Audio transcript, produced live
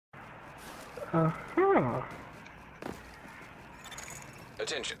Uh-huh.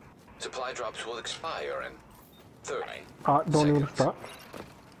 Attention. Supply drops will expire in 30 Don't even seconds. start.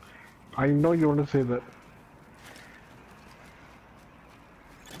 I know you want to say that.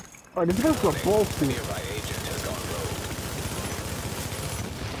 Oh, this guy's got balls A too. nearby agent has gone rogue.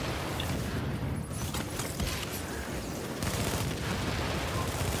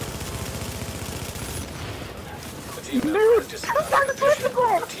 A team member has discovered the mission.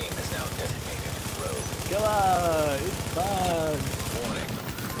 Your team is now designated rogue. Come on, it's fun. Warning.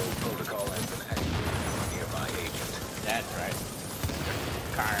 Rogue protocol has been activated for nearby agent. That's right.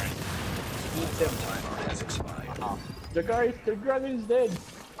 Car. Eat them. Timer has expired. The dragon's dead.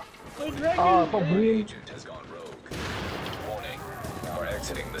 The dragon For is dead. green. Agent has gone rogue. Warning. We're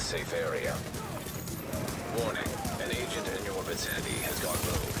exiting the safe area. Warning. An agent in your vicinity has gone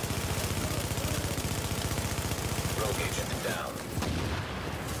rogue. Rogue agent down.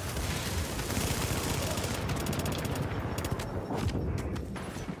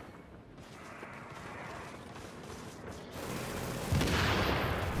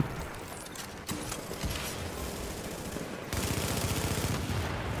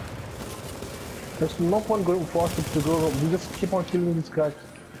 There's no point going for us to go. We just keep on killing these guys,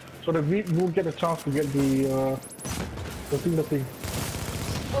 so that we will get a chance to get the thing.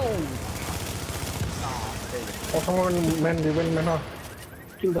 Oh. Or someone man, they went man out.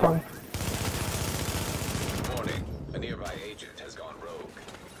 Kill the thing. Warning. A nearby agent has gone rogue.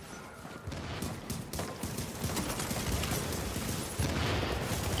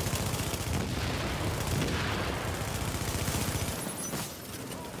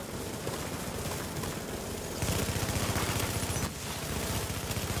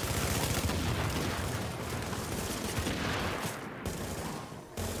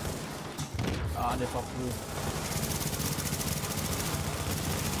 They pop through.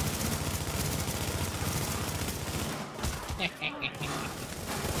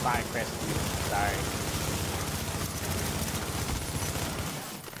 Fire crest. Sorry.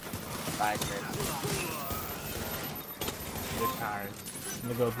 Fire crest. Good cars. I'm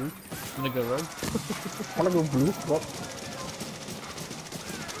gonna go blue. I'm gonna go rogue. Wanna go blue? What?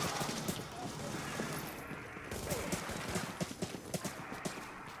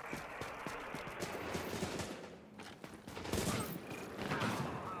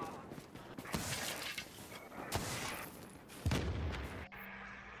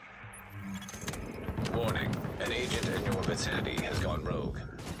 Warning. An agent in your vicinity has gone rogue.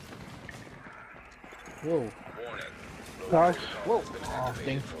 Whoa. Warning. Rogue Nice. protocol has been Oh, activated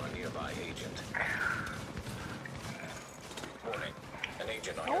dang. for a nearby agent. Warning. An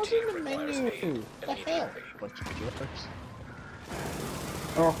agent on I your was team in the requires menu. aid What the hell? immediately. Bunch of jerks.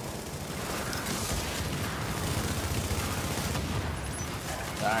 Oh,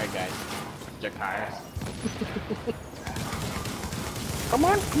 Sorry guys. Jakars. come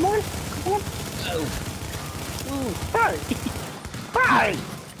on, come on, come on! Oh. Ooh. Hi, hi!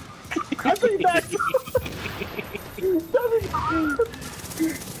 I think that.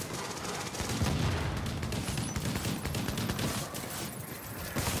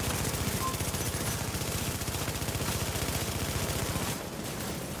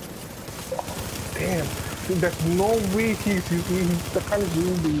 Damn, there's no way he's the kind of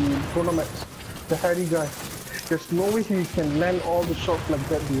doing the tournaments, the hardy guy. There's no way he can land all the shots like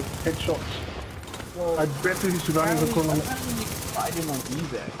that, the headshots. Well, I bet he's running the tournament. apparently you can buy them on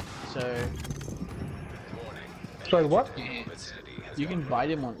eBay. So Sorry, what? you can buy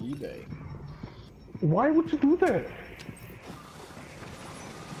them on eBay. Why would you do that?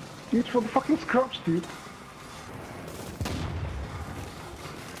 It's for the fucking scraps, dude.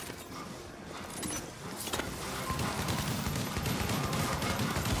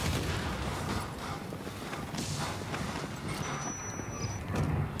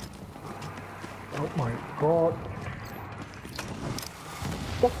 Oh my god.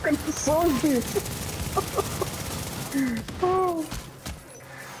 What kind of song is this? Oh.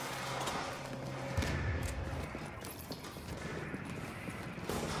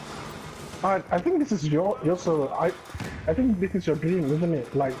 I think this is your I think this is your dream, isn't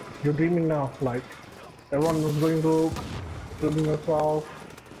it? Like you're dreaming now, like everyone was going rogue, building yourself.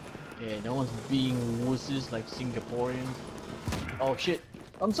 Yeah, no one's being wusses like Singaporeans. Oh shit.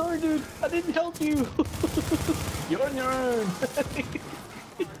 I'm sorry dude, I didn't help you. You're on your own.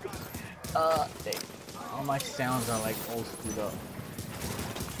 Dang. All my sounds are like all screwed up.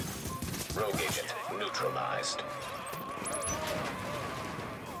 Rogue agent neutralized.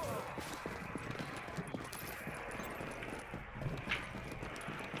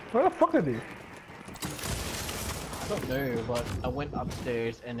 Where the fuck are they? don't know, but I went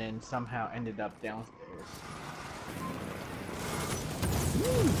upstairs and then somehow ended up downstairs.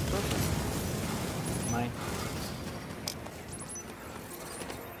 Perfect. Mine.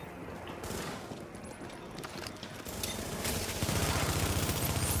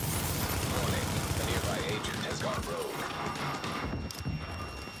 Warning, a nearby agent has gone rogue.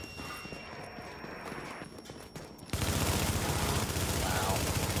 Wow.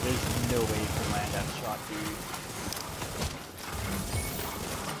 There's no way you can land that shot, dude.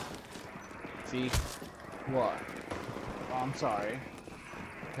 See? What? Oh, I'm sorry.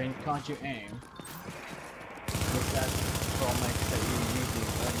 Can't you aim? With that Chromax that you're using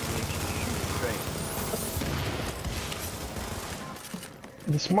only makes you shoot straight.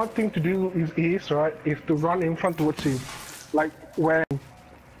 The smart thing to do is right, is to run in front towards him. Like when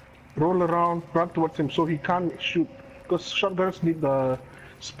roll around, run towards him so he can't shoot. Because shotguns need the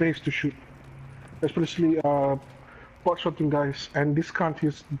space to shoot. Especially pot shotting guys. And this cunt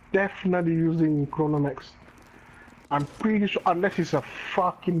is definitely using Chronomax. I'm pretty sure, unless he's a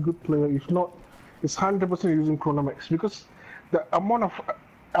fucking good player. If not, it's 100% using Chronomax. Because the amount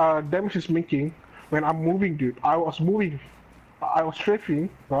of damage he's making when I'm moving, dude. I was strafing,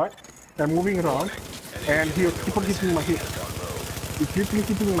 right? And moving around. And he was keep on hitting my hit. He's literally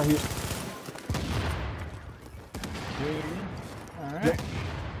hitting my hit. Alright.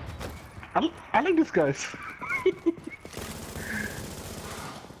 Yeah. I like these guys.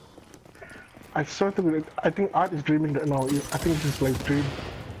 I swear to God, I think Art is dreaming right now. I think this is like dream,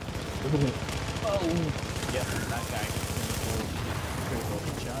 isn't it? Oh, yep, that guy. Critical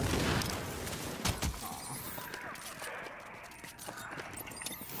shot.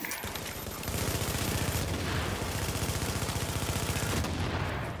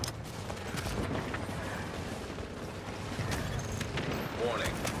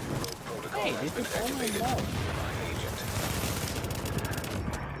 Warning, rogue protocol Hey, has this been is only activated. low. Nearby agent.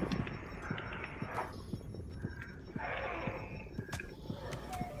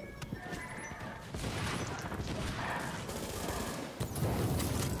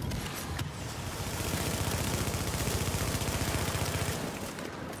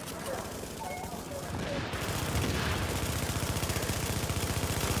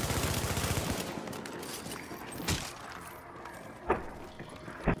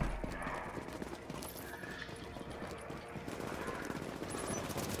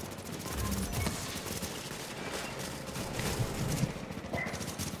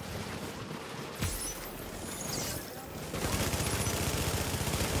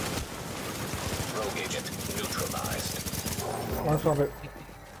 Rogue agent neutralized. I saw it.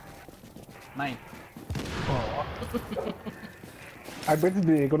 Mine. Oh. I bet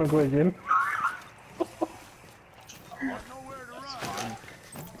they're gonna go again. Fine.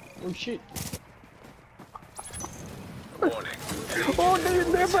 Oh shit. Warning. Oh,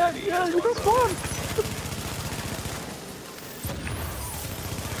 they're back! Yeah, you just won!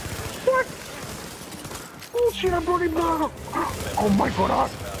 What? Oh shit, I brought him down! Oh my god,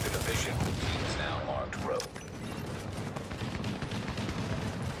 Art! Mounted a mission. Team is now armed rogue.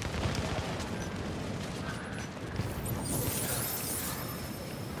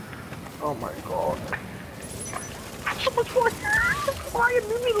 Oh my god. So much fire! Why a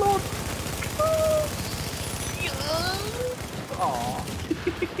mini load? Aww.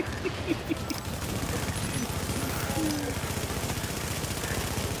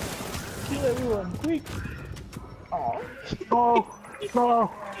 Kill everyone, quick! Aww. No!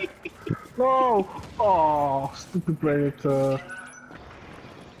 No! No! Oh, stupid predator.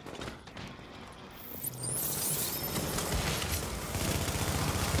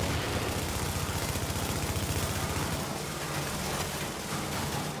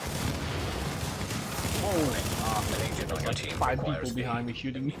 An agent on your team 5 requires people behind me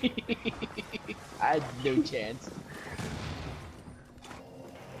shooting me. I had no chance.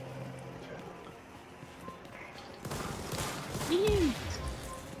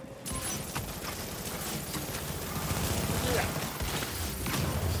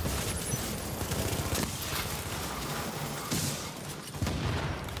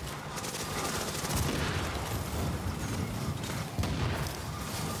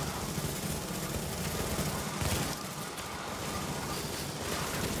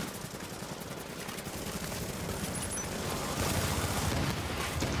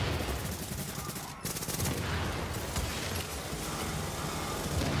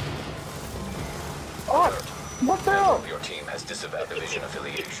 Art! What the hell? Your team has disavowed division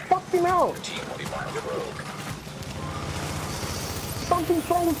affiliation. Fucking hell! Your team will be marked rogue. Something's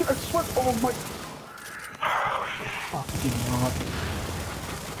wrong with you, I swear. Oh my. Fucking hell.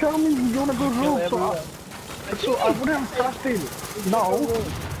 Tell me you wanna go Kill rogue, so everyone. So I would have trust him. No.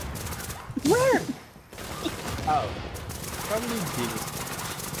 Where? Oh. Probably did it.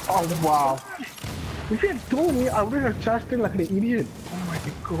 Oh wow. If you had told me, I would have charged him like an idiot. Oh my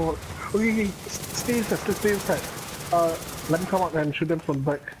god. Okay, stay inside, stay inside. Let me come out and shoot them from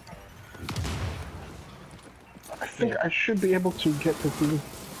back. I think I should be able to get the thing.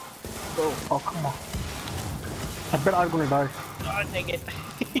 Oh, come on. I bet I'm gonna die. Oh, dang it.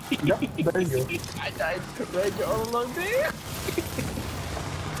 Yep, there you go. I died. Right, you're all along there.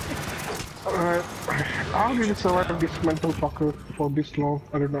 Alright, how did you survive this mental fucker for this long?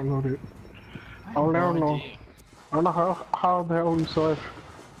 I did not know that. I'll never know. I don't know how the hell you survived.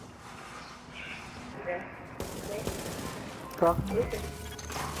 Huh?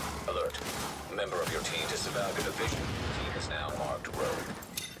 Alert. A member of your team to survive a division. Team is now marked rogue.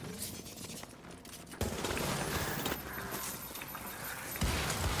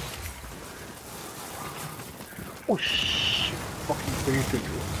 Oh shit! Fucking crazy.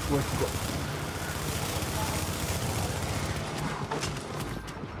 Where's it go?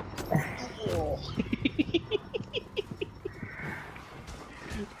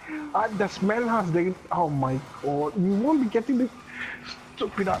 The smell has they. Oh my god! You won't be getting this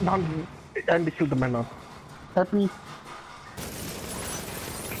stupid down and they kill the man now. Happy?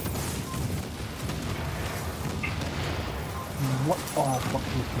 What? Oh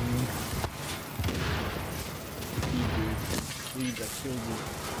fucking thing. Leave that killed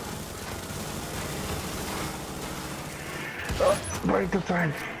you. Right the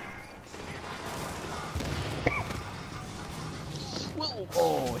time. Whoa.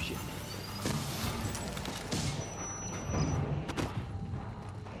 Oh shit.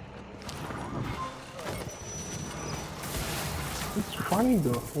 It's funny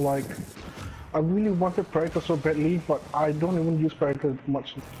though, like, I really wanted Predator so badly, but I don't even use Predator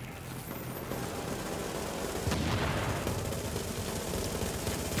much.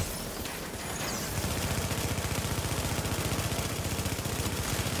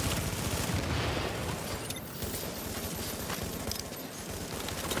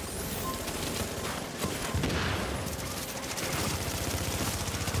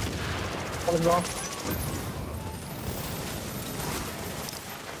 What is on?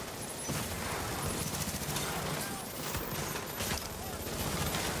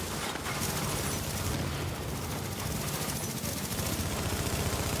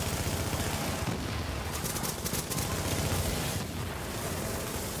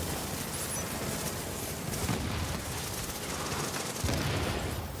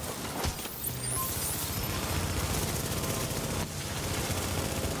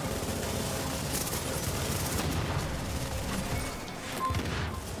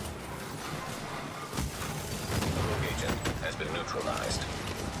 Been neutralized.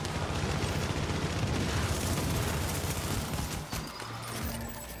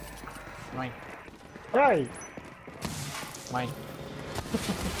 Mine. Hey! Mine.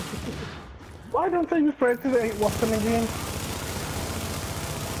 Why don't I use Predator 8 weapon again?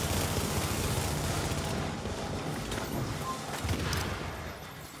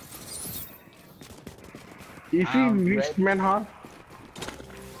 If you reach Manhunt,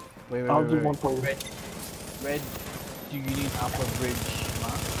 wait, I'll do one for you. Red, do you need upper bridge,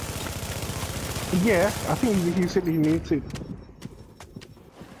 Mark? Yeah, I think he said he needs it.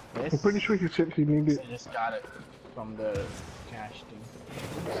 Yes? I'm pretty sure he said he needed I it. just got it from the cash thing.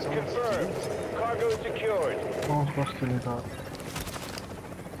 Confirmed. Cargo secured. No one's gonna steal it out.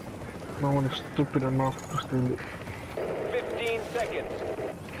 No one is stupid enough to steal it. 15 seconds.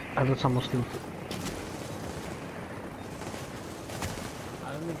 I bet someone steals it. I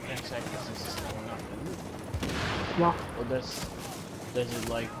don't think 10 seconds is long enough. No. Or does it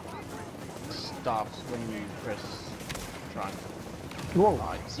like stops when you press try? Whoa.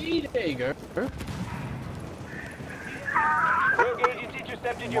 See, there you go. Rogue agents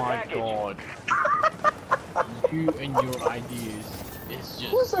intercepted your My package. god. You and your ideas is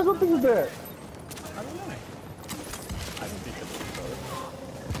just... Who said something with that? I don't know. I don't think it's so.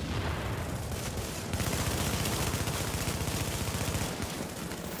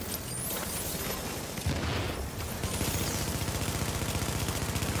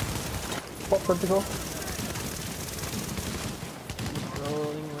 What vertical?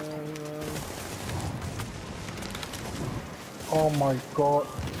 Rolling. Oh my god.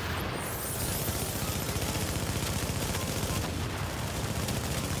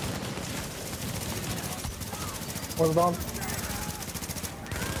 What's down?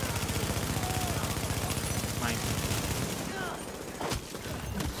 Mine.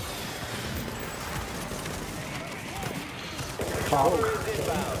 Fuck.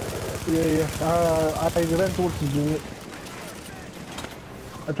 Inbound. Yeah. I ran towards the unit.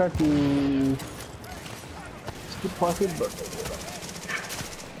 I tried to skip past it, but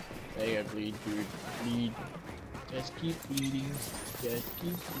There you go, bleed, dude. Bleed. Just keep bleeding. Just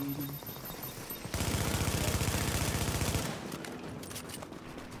keep bleeding.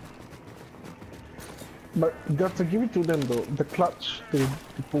 just to give it to them though, the clutch they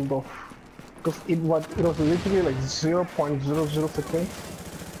pulled off. Because it was literally like 0.00 seconds.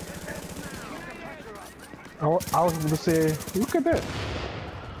 I was going to say, look at that.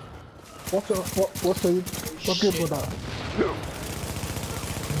 What's good with that?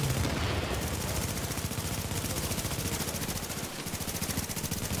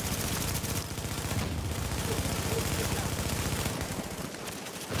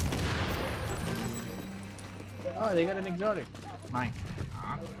 Oh, they got an exotic. Mine.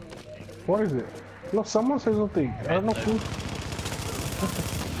 What is it? No, someone says something. I don't know who.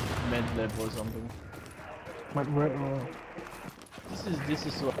 Med lab or something. This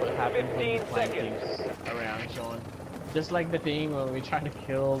is what happens when you 15 plant seconds. things around, Sean. Just like the thing when we tried to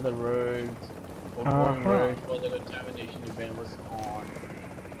kill the roads or going roads while the contamination event was on.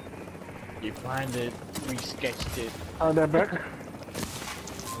 You planned it, we sketched it, They're back.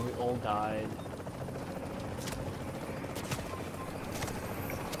 and we all died.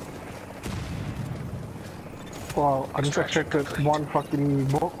 Wow, I just extracted one fucking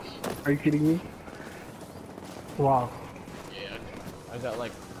box. Are you kidding me? Wow. Yeah, I got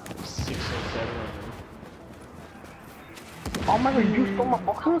like 6 or 7 of them. Oh my god, you stole my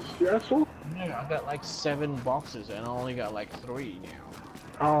boxes? You asshole? Yeah, I got like 7 boxes and I only got like 3 now.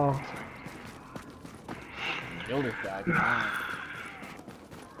 Oh. Kill this guy, come on.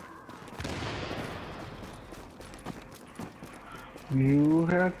 You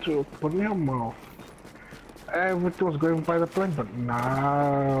had to open your mouth. Everything was going by the plan, but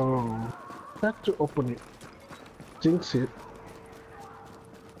now you had to open it. Jinx it.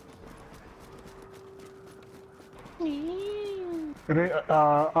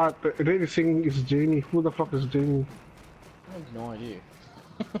 Ray saying is Jamie. Who the fuck is Jamie? I have no idea.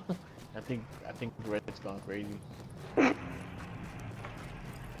 I think Reddit's gone crazy.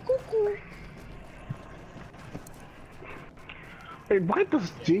 Hey, why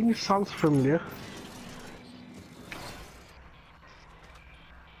does Jamie sound familiar?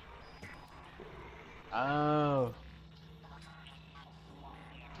 Oh.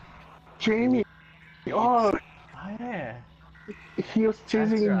 Jamie! Oh, Oh yeah. he was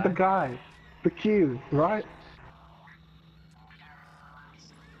chasing That's the right. guy. The kid, right?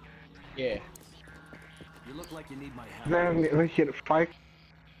 Yeah. You look like you need my help. Then he had 5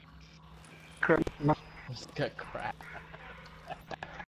 Just got crap.